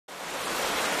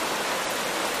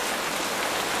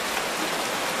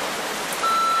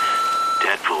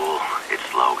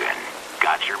Logan.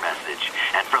 Got your message.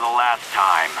 And for the last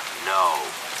time, no.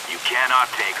 You cannot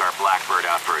take our Blackbird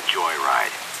out for a joyride.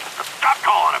 Stop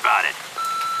calling about it!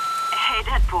 Hey,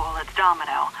 Deadpool, it's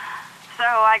Domino. So,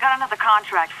 I got another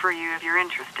contract for you if you're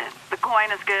interested. The coin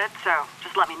is good, so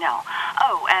just let me know.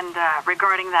 Oh, and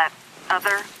regarding that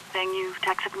other thing you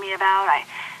texted me about, I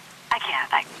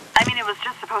can't. I mean, it was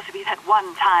just supposed to be that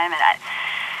one time, and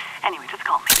Anyway, just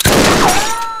call me.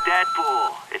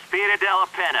 Deadpool, it's Peter Della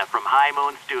Penna from High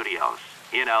Moon Studios.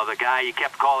 You know, the guy you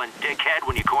kept calling dickhead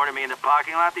when you cornered me in the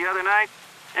parking lot the other night?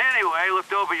 Anyway,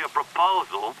 looked over your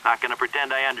proposal. Not gonna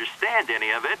pretend I understand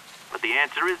any of it, but the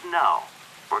answer is no.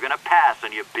 We're gonna pass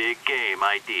on your big game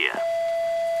idea.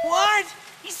 What?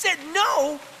 He said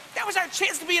no? That was our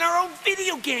chance to be in our own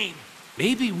video game.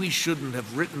 Maybe we shouldn't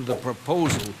have written the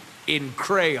proposal in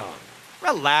crayon.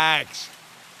 Relax.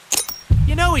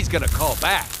 You know he's gonna call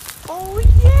back. Oh,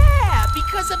 yeah,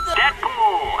 because of the...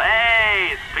 Deadpool!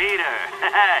 Hey, it's Peter.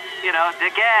 You know,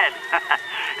 dickhead.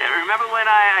 Remember when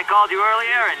I called you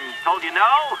earlier and told you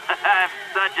no? I'm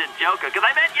such a joker, because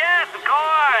I meant yes, of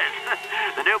course.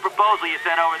 The new proposal you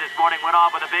sent over this morning went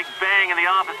off with a big bang in the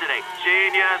office today.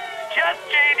 Genius. Just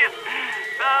genius.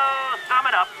 So, sum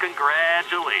it up,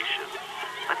 congratulations.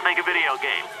 Let's make a video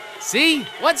game. See?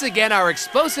 Once again, our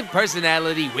explosive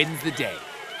personality wins the day.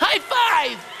 High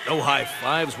five! No high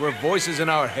fives, we're voices in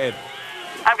our head.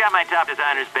 I've got my top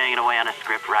designers banging away on a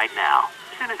script right now.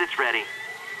 As soon as it's ready,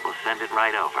 we'll send it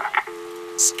right over.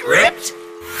 Script?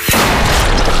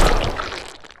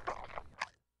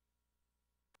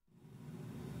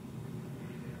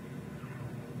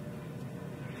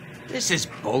 This is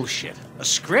bullshit. A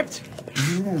script?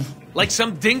 Like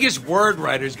some dingus word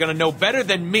writer's gonna know better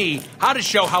than me how to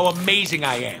show how amazing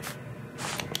I am.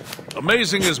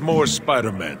 Amazing is more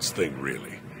Spider-Man's thing,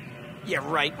 really. Yeah,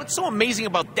 right. What's so amazing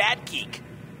about that geek?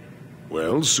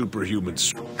 Well, superhuman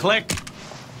Click.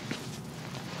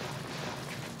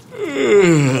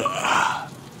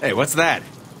 Hey, what's that?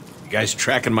 You guys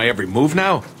tracking my every move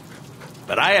now?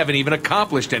 But I haven't even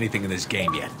accomplished anything in this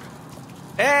game yet.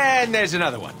 And there's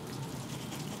another one.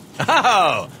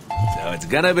 Oh, so it's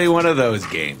gonna be one of those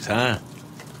games, huh?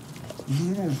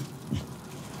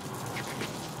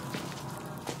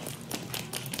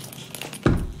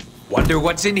 Wonder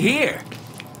what's in here.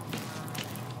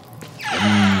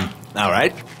 All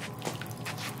right.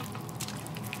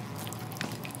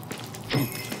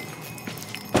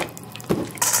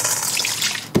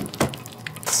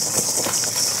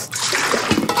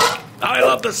 I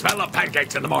love the smell of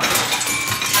pancakes in the morning.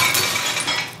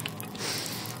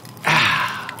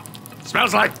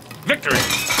 Smells like victory.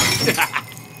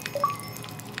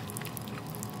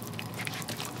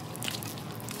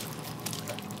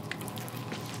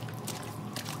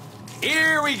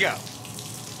 Here we go.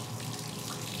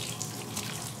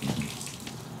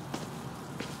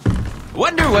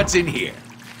 Wonder what's in here.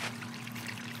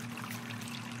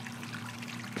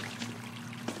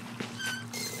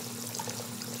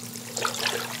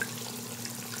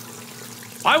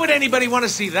 Why would anybody want to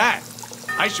see that?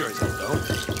 I sure as hell don't.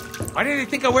 Why did they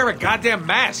think I wear a goddamn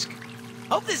mask?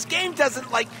 Hope this game doesn't,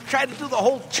 like, try to do the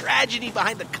whole tragedy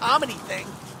behind the comedy thing.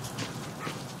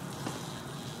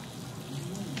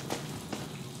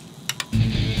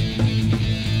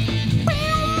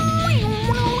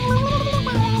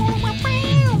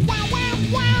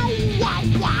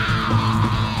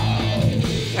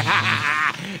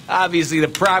 Obviously, the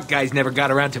prop guys never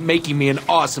got around to making me an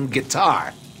awesome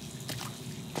guitar.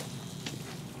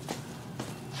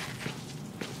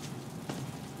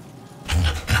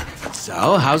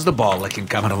 So, how's the ball licking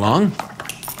coming along?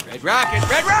 Red Rocket!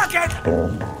 Red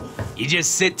Rocket! You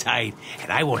just sit tight,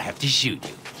 and I won't have to shoot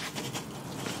you.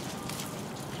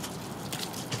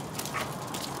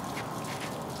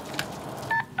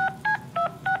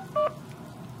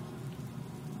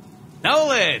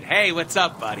 Nolan! Hey, what's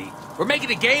up, buddy? We're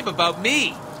making a game about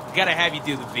me. We gotta have you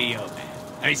do the VO, man.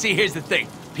 I mean, see, here's the thing.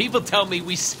 People tell me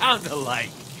we sound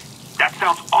alike. That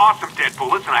sounds awesome,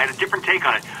 Deadpool. Listen, I had a different take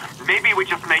on it. Maybe we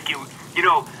just make you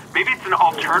know, maybe it's an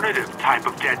alternative type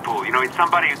of Deadpool. You know, it's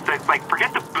somebody that's like,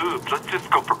 forget the boobs. Let's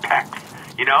just go for pecs.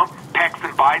 You know, pecs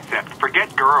and biceps.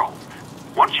 Forget girls.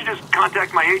 Why don't you just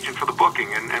contact my agent for the booking,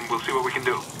 and we'll see what we can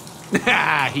do.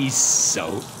 He's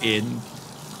so in.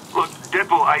 Look,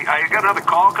 Deadpool, I got another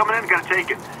call coming in. Gotta take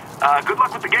it. Good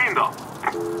luck with the game, though.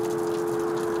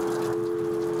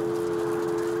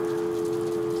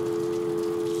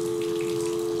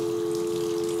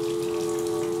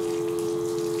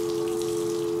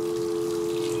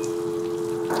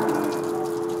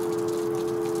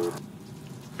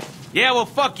 Yeah, well,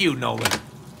 fuck you, Nolan.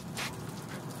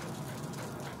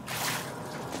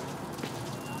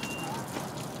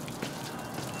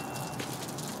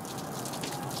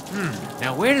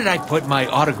 Now, where did I put my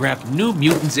autographed New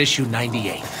Mutants issue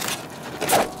 98?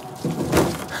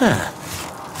 Huh.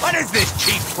 What is this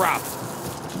cheap prop?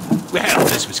 Well,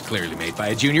 this was clearly made by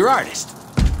a junior artist.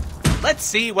 Let's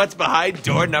see what's behind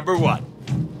door number 1.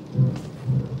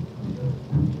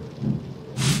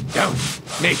 Don't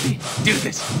make me do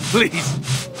this, please.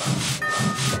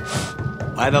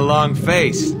 Why the long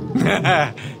face?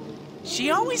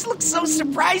 She always looks so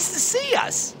surprised to see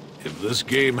us. If this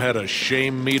game had a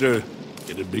shame meter,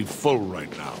 it'd be full right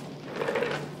now.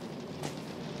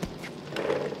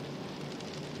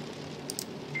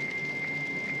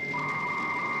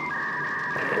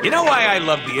 You know why I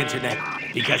love the internet?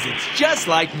 Because it's just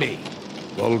like me.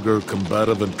 Vulgar,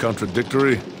 combative, and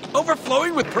contradictory?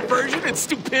 Overflowing with perversion and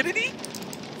stupidity?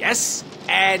 Yes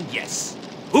and yes.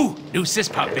 Ooh, new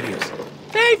Syspop videos.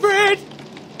 Favorite!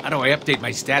 How do I update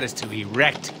my status to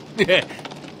erect?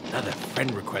 Another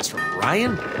friend request from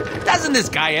Ryan? Doesn't this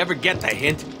guy ever get the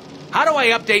hint? How do I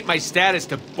update my status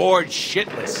to bored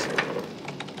shitless?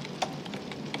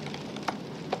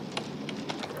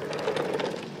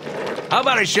 How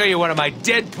about I show you one of my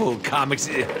Deadpool comics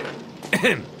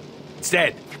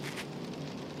instead?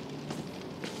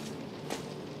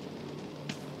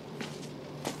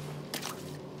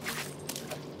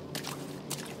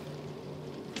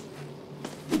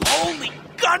 Holy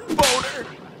gun boner!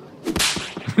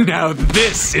 Now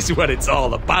this is what it's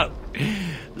all about.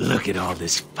 Look at all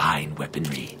this fine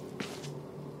weaponry.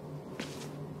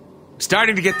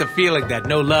 Starting to get the feeling that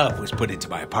no love was put into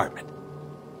my apartment.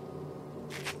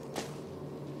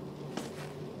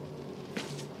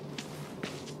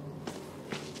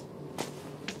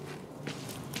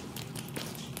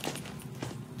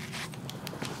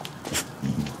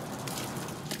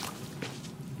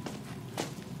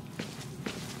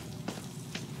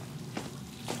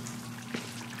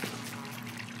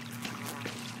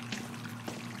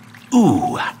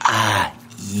 Ooh,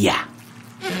 yeah.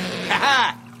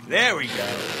 Ha-ha! There we go.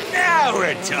 Now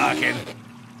we're talking.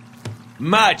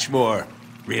 Much more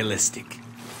realistic.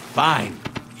 Fine.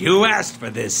 You asked for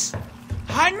this.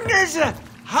 Hundreds of...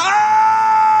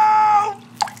 Oh!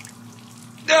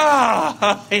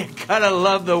 Oh, you gotta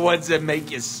love the ones that make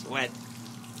you sweat.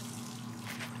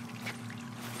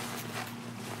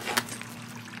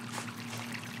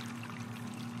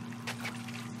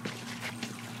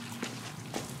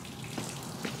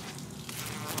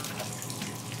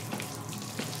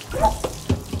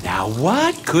 Now,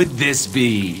 what could this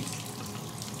be?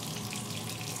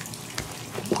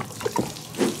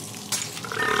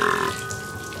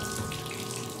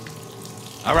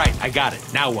 All right, I got it.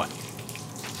 Now what?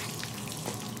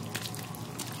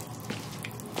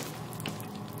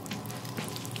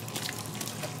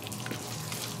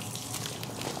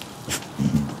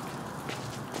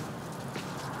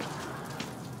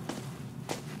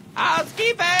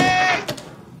 Housekeeping!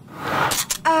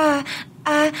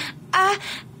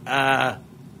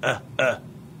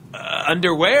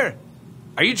 Underwear?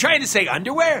 Are you trying to say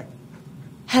underwear?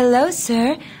 Hello,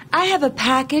 sir. I have a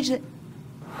package that...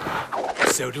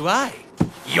 So do I.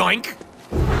 Yoink!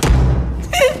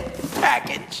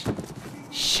 Package.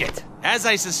 Shit, as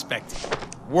I suspected.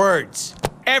 Words.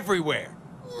 Everywhere.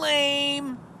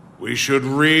 Lame. We should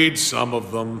read some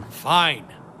of them. Fine.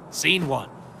 Scene 1.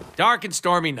 Dark and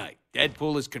stormy night.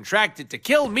 Deadpool is contracted to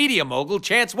kill media mogul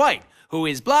Chance White, who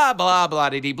is blah, blah,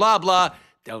 blah-dee-dee, blah, blah.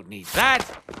 Don't need that.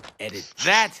 Edit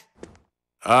that.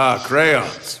 Ah,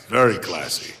 crayons. Very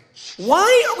classy.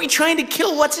 Why are we trying to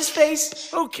kill what's-his-face?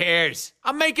 Who cares?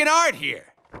 I'm making art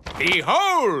here.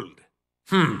 Behold!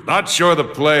 Not sure the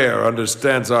player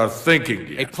understands our thinking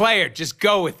Hey, yet. player, just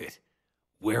go with it.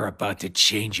 We're about to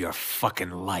change your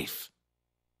fucking life.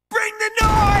 Bring the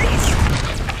noise!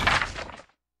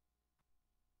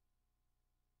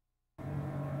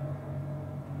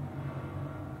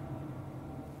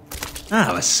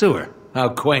 Ah, a sewer. How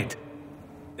quaint.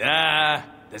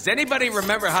 Does anybody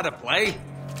remember how to play?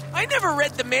 I never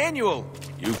read the manual.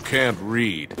 You can't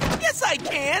read. Yes, I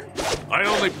can. I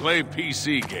only play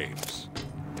PC games.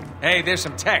 Hey, there's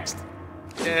some text.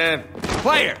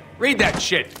 Player, read that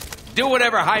shit. Do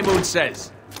whatever High Moon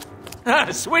says.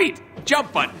 Sweet.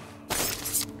 Jump button.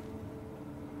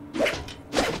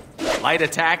 Light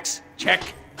attacks. Check.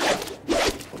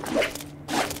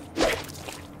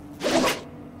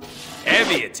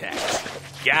 Heavy attacks.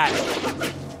 Got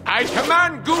it. I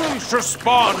command goons to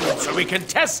spawn so we can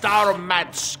test our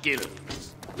mad skills.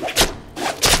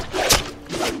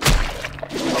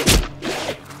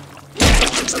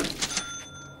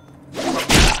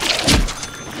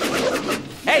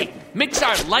 Hey, mix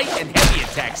our light and heavy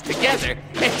attacks together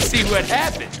and see what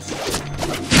happens.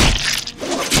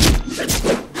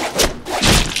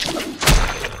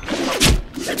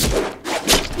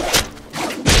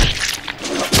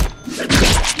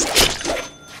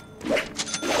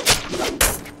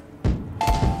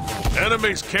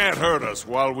 Enemies can't hurt us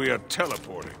while we are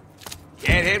teleporting.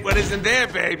 Can't hit what isn't there,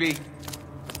 baby.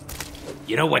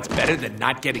 You know what's better than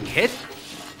not getting hit?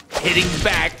 Hitting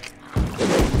back.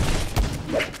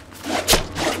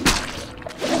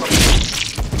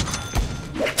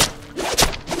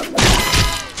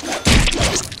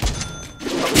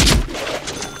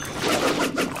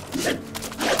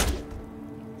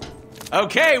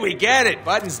 Okay, we get it.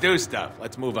 Buttons do stuff.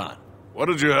 Let's move on. What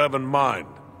did you have in mind?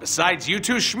 Besides you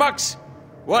two schmucks,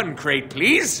 one crate,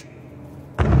 please.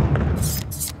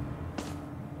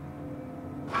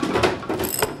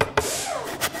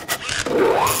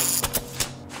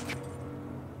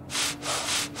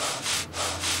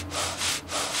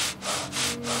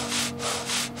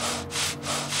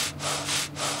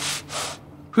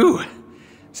 Whew.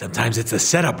 Sometimes it's the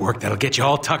setup work that'll get you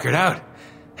all tuckered out.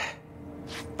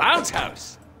 Bounce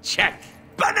house. Check.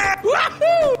 Banana.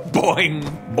 Wahoo! Boing.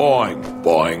 Boing,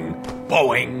 boing.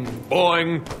 Boing.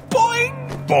 Boing.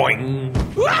 Boing.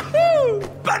 Boing. Wahoo!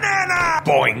 Banana.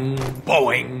 Boing.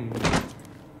 Boing.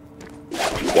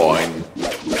 Boing.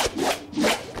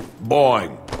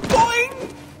 Boing. Boing.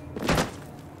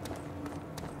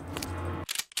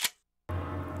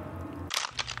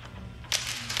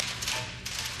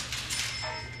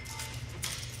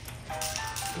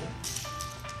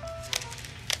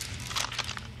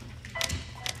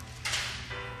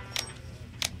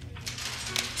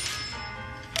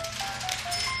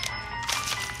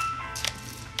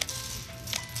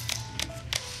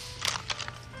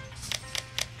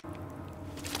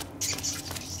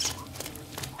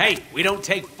 Hey, we don't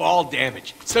take fall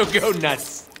damage, so go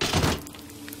nuts.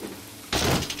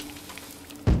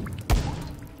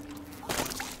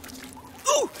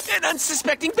 Ooh, an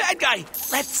unsuspecting bad guy.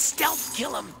 Let's stealth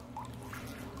kill him.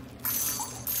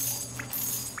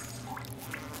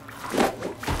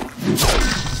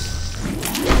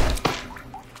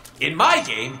 In my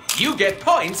game, you get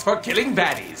points for killing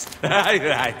baddies.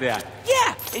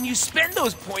 Yeah, and you spend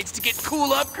those points to get cool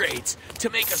upgrades to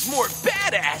make us more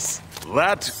badass.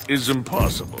 That is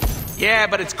impossible. Yeah,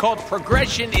 but it's called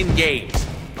progression in games.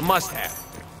 A must-have.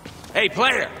 Hey,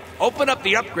 player, open up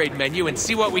the upgrade menu and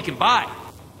see what we can buy.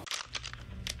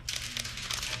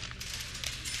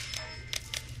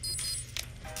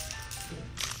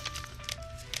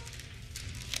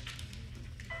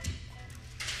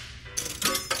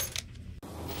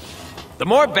 The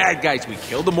more bad guys we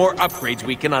kill, the more upgrades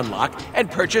we can unlock and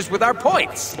purchase with our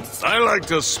points. I like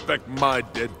to spec my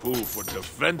Deadpool for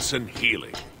defense and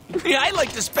healing. Yeah, I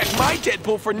like to spec my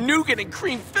Deadpool for nougat and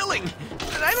cream filling,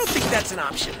 but I don't think that's an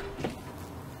option.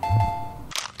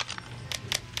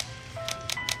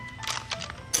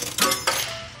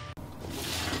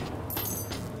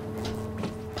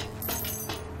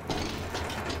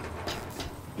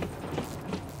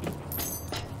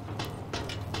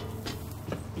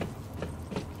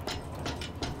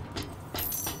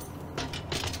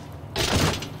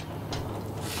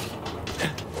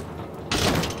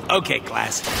 Okay,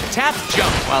 class. Tap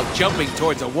jump while jumping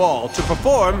towards a wall to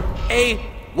perform a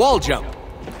wall jump.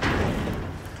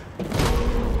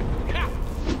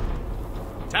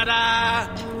 Ta-da!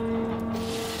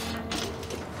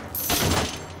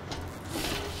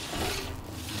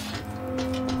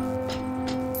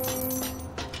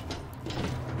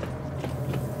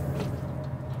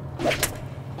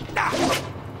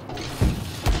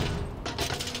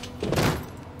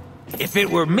 If it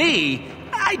were me,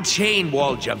 I'd chain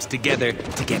wall jumps together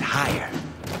to get higher.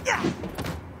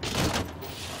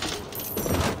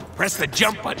 Press the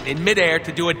jump button in midair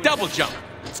to do a double jump.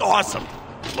 It's awesome.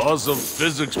 Laws of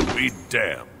physics be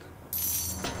damned.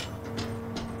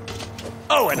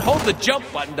 Oh, and hold the jump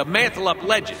button to mantle up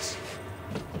ledges.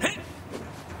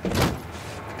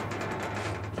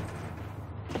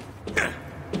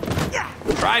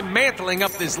 Try mantling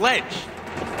up this ledge.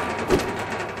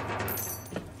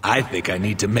 I think I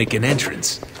need to make an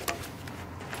entrance.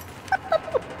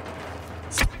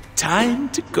 Time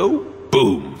to go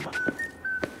boom.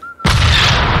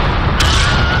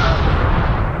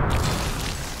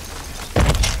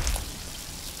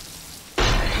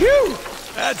 Phew!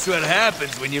 That's what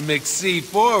happens when you mix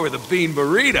C4 with a bean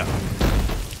burrito.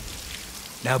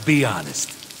 Now be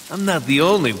honest. I'm not the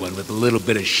only one with a little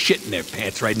bit of shit in their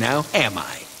pants right now, am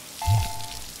I?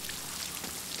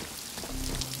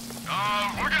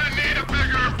 We're gonna need a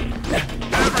bigger...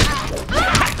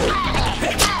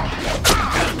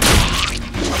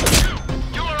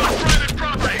 You are on private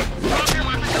property. Drop your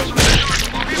weapons as measures,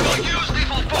 or we will use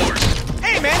lethal force.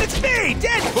 Hey man, it's me,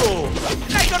 Deadpool!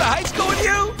 Did I go to high school with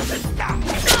you?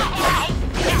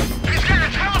 He's gonna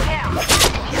teleport!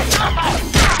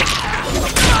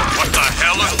 What the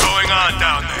hell is going on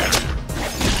down there?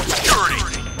 Security,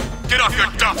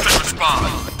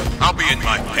 respond. I'll be in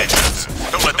my penthouse.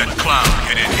 Don't let that clown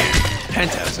get in here.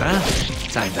 Penthouse, huh?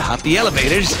 Time to hop the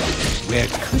elevators. Where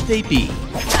could they be?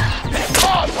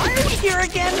 Oh, why are we here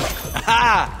again?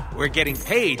 Aha! We're getting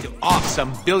paid to off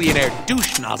some billionaire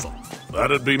douche nozzle.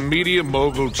 That'd be media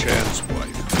mogul Chan's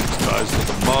wife. Ties to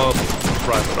the mob, the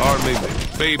private army,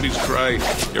 maybe babies cry.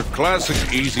 Your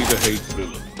classic easy-to-hate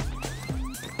villain.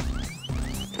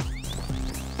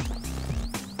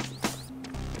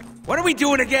 What are we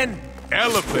doing again?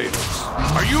 Elevators.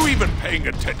 Are you even paying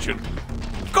attention?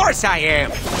 Of course I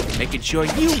am. Making sure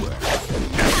you were.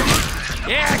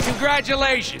 Yeah,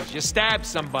 congratulations. You stabbed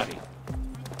somebody.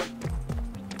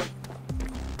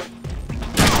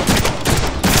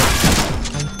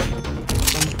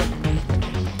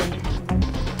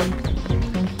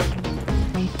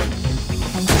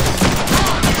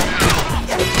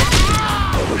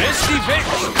 Risky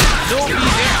bitch. Don't be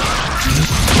there.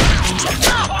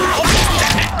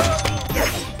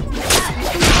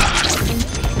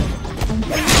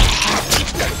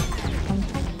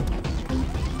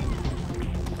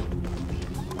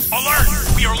 Alert!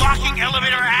 We are locking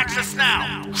elevator access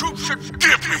now. Troops should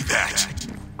give me that.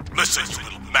 Listen, you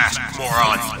little masked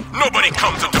morons. Nobody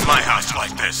comes into my house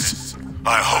like this.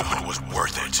 I hope it was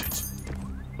worth it.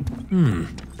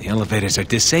 The elevators are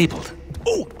disabled.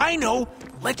 Oh, I know.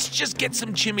 Let's just get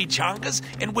some chimichangas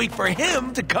and wait for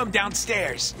him to come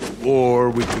downstairs. Or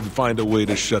we can find a way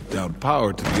to shut down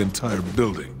power to the entire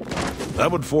building.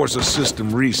 That would force a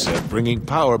system reset, bringing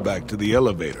power back to the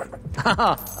elevator.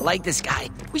 I like this guy.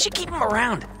 We should keep him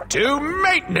around. To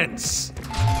maintenance!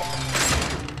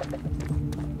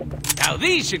 Now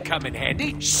these should come in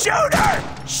handy. Shooter!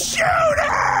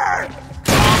 Shooter!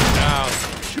 Now,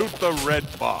 shoot the red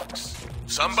box.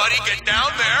 Somebody get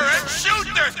down there and shoot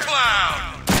this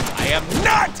clown! I am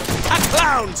not a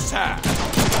clown, sir!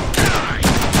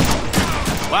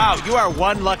 Wow, you are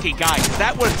one lucky guy.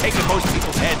 That would have taken most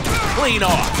people's head clean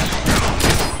off.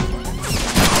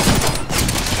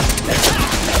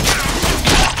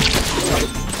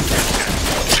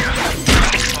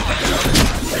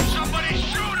 Somebody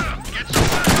shoot him! Get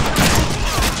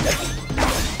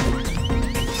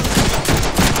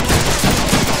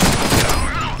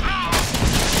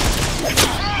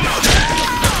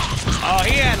Oh,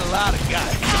 he had a lot of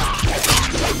guts.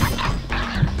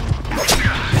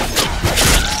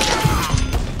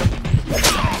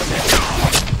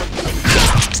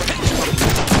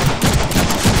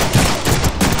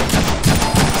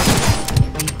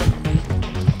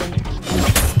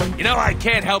 You know, I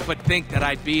can't help but think that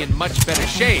I'd be in much better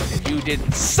shape if you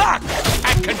didn't suck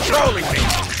at controlling me.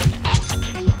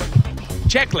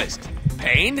 Checklist.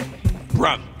 Pain.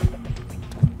 Rum.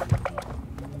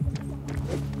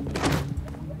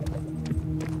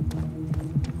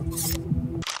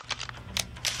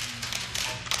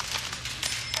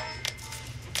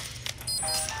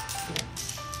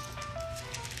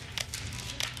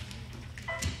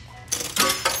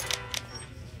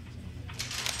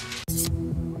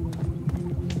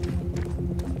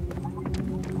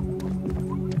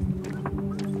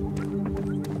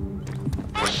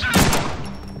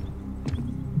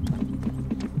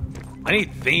 I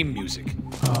need theme music.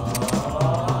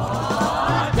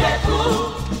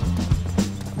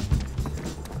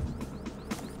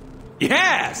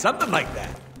 Yeah, something like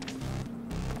that.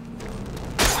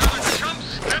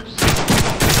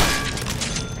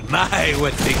 My,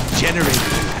 what big generators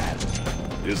you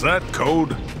have. Is that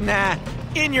code? Nah,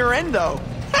 innuendo.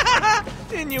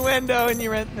 Innuendo,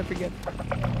 I forget.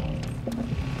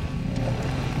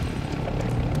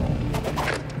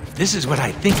 This is what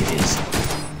I think it is.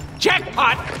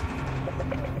 Jackpot!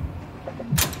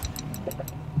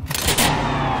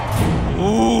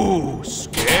 Ooh,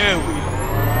 scary.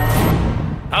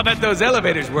 I'll bet those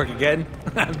elevators work again.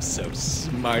 I'm so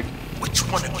smart. Which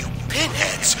one of you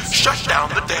pinheads shut down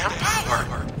the damn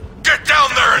power? Get down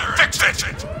there and fix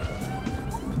it!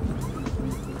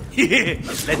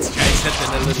 Let's try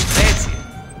something a little fancier.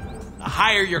 The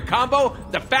higher your combo,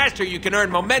 the faster you can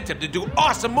earn momentum to do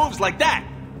awesome moves like that.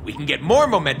 We can get more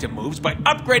momentum moves by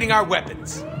upgrading our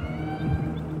weapons.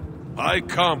 High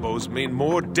combos mean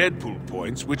more Deadpool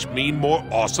points, which mean more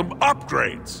awesome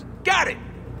upgrades. Got it!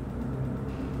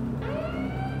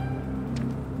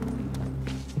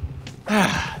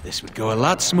 This would go a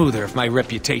lot smoother if my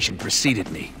reputation preceded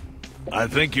me. I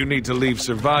think you need to leave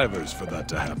survivors for that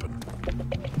to happen.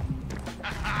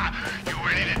 You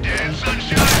ready to dance,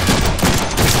 sunshine?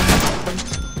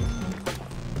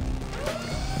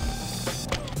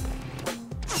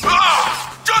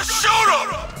 Ah! Just shoot him!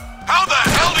 How the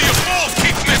hell do you fools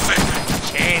keep missing?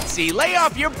 Chansey, lay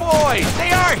off your boys.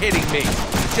 They are hitting me.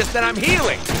 Just that I'm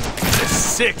healing. The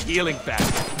sick healing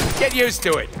factor. Get used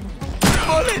to it.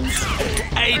 Bullets!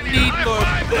 I need more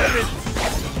bullets.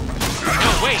 No,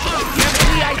 wait. Do you have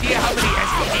any idea how many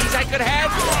STDs I could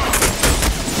have?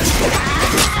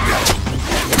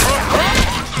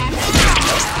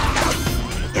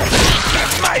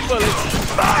 My bullets!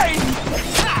 Mine!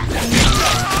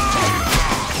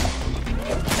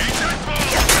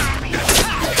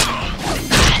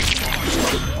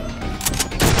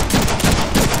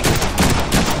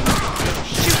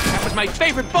 My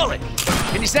favorite bullet.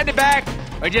 Can you send it back?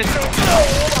 Or just... This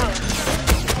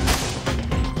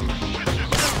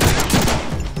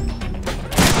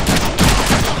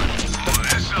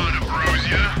ought to bruise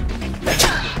ya.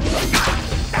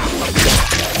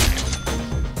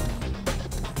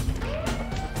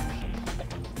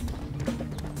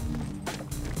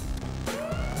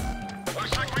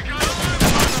 Looks like we got a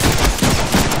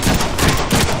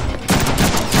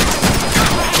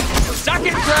Stuck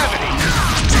in gravity.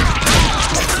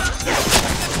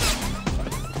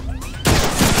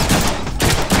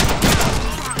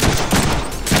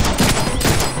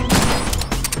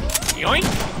 Yoink!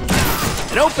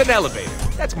 An open elevator.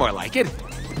 That's more like it. And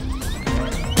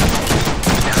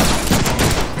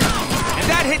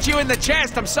that hit you in the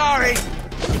chest, I'm sorry.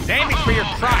 It's aiming for your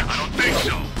crotch. I don't think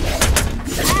so.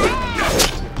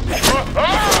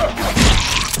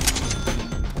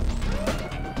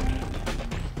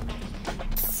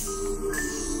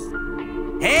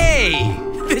 Hey!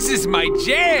 This is my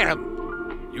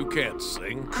jam! You can't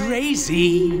sing.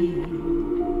 Crazy.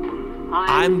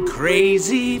 I'm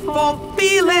crazy for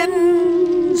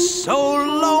feeling so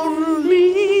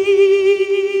lonely.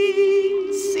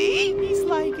 See? He's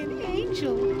like an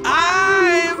angel.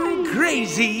 I'm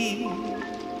crazy.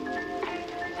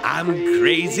 I'm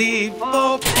crazy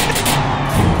for...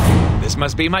 This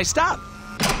must be my stop.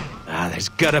 There's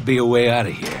gotta be a way out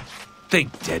of here.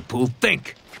 Think, Deadpool,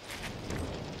 think.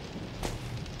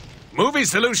 Movie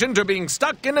solution to being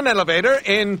stuck in an elevator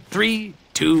in 3,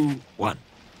 2, 1.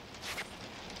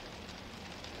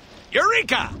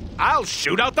 Eureka! I'll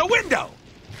shoot out the window!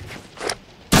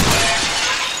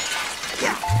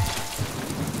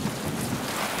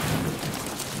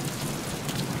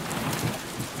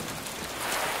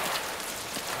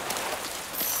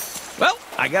 Well,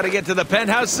 I gotta get to the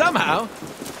penthouse somehow.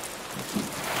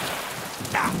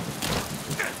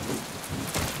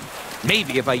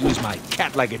 Maybe if I use my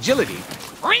cat-like agility.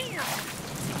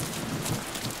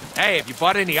 Hey, have you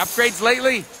bought any upgrades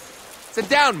lately? It's a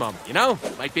down moment, you know?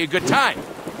 Might be a good time.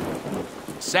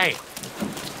 Say it.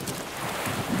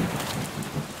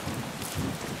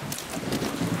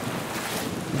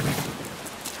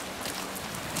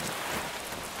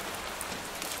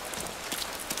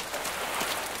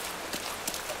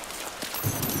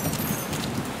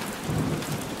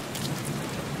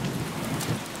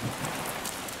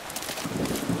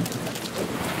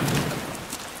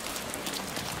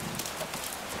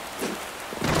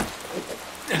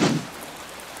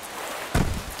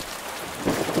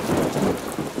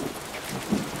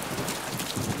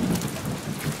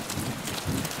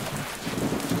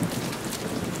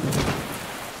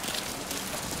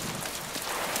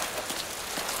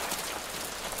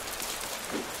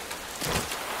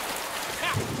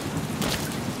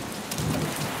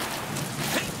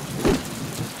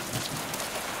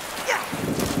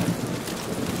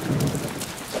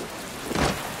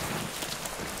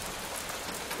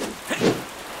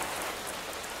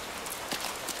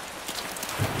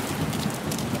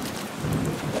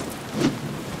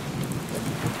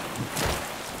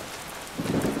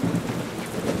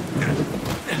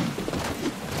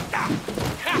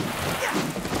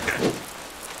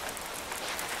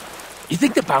 You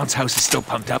think the bounce house is still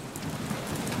pumped up?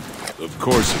 Of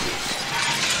course it is.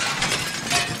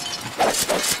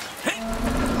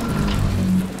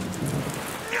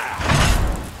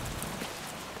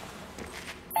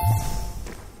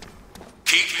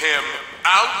 Keep him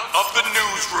out of the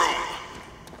newsroom.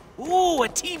 Ooh, a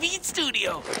TV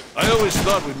studio. I always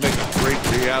thought we'd make a great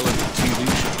reality TV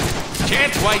show.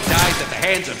 Chance White dies at the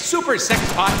hands of super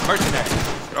sex-pot mercenaries.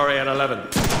 Story at 11.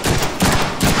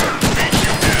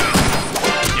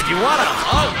 If you want a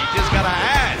hug, you just gotta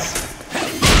ask.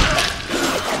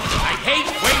 I hate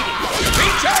waiting.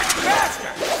 Recharge faster!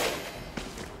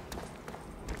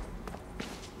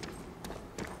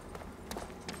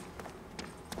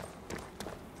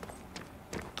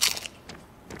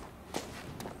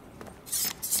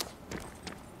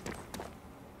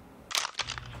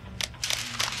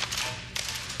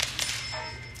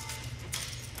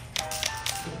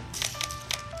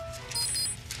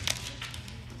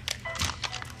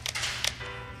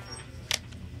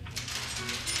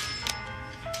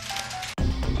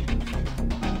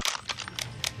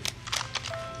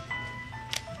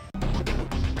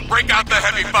 Break out the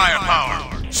heavy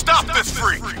firepower. Stop this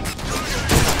freak.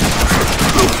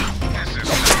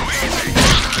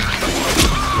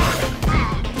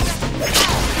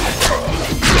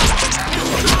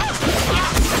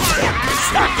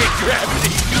 Suck it, gravity!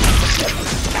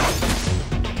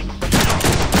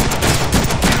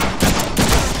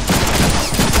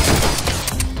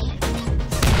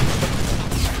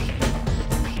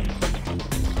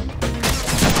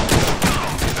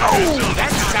 Oh,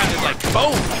 that sounded like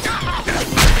foam!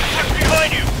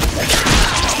 Behind you!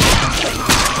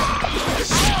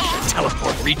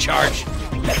 Teleport recharge.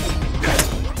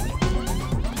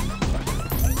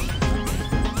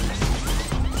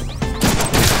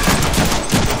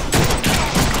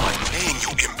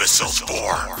 Imbeciles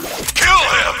for. Kill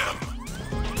him!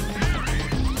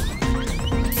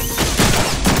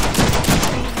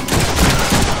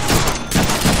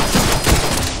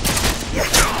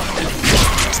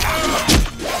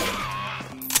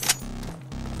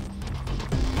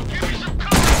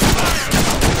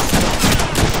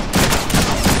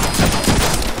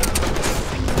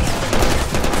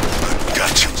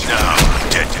 Got you now,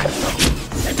 Deadpool.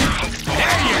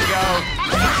 There you go!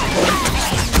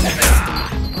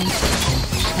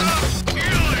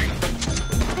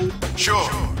 Sure,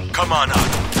 come on up.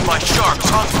 My shark's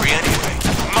hungry anyway.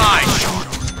 My shark.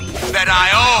 That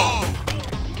I own.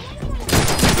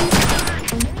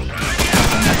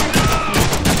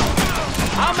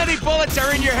 How many bullets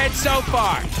are in your head so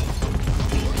far?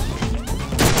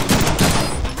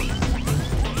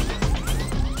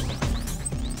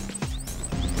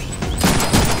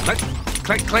 Click,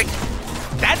 click, click.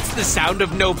 That's the sound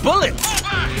of no bullets.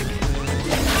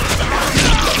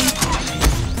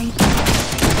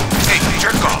 Hey,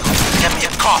 jerk off. Get me a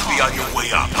coffee on your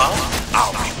way up, huh?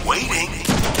 I'll be waiting.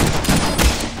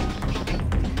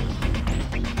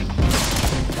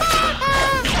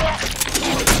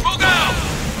 Move out!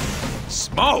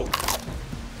 Smoke?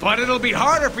 But it'll be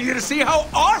harder for you to see how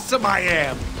awesome I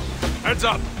am. Heads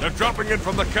up. They're dropping in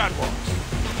from the catwalks.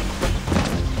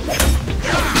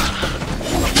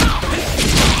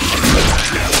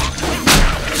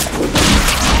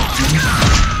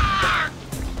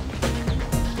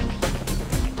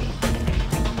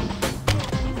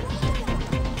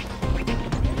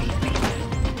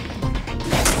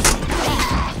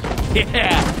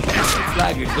 Yeah, it's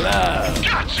like a glove.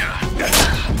 Gotcha!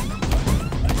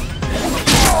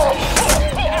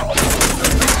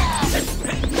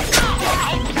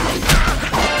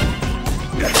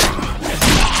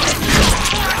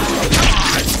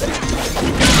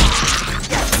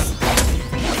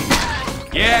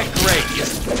 Yeah, great.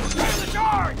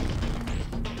 Charge!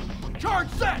 Charge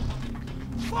set!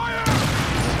 Fire!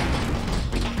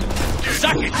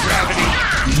 Suck it, gravity.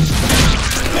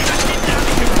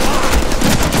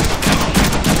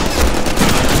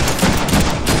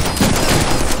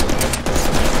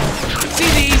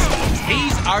 See these?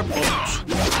 These are bullets.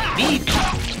 Need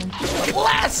them.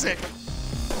 Classic.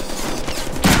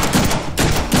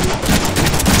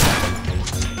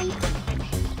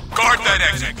 Guard that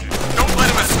exit. Don't let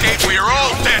him escape or you're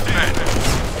all dead men.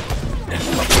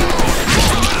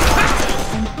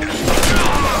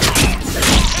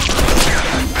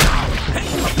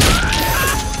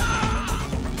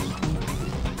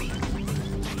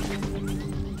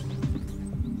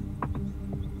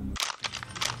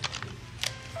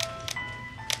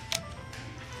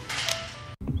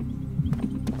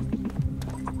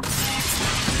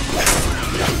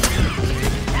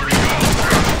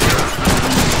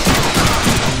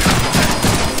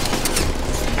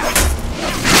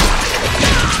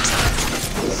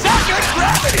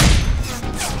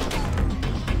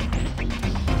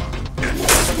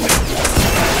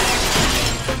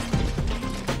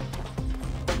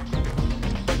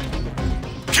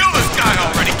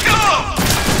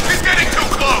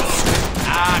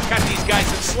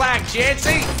 Slack,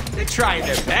 Jancy. They're trying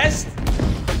their best.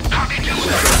 Copy,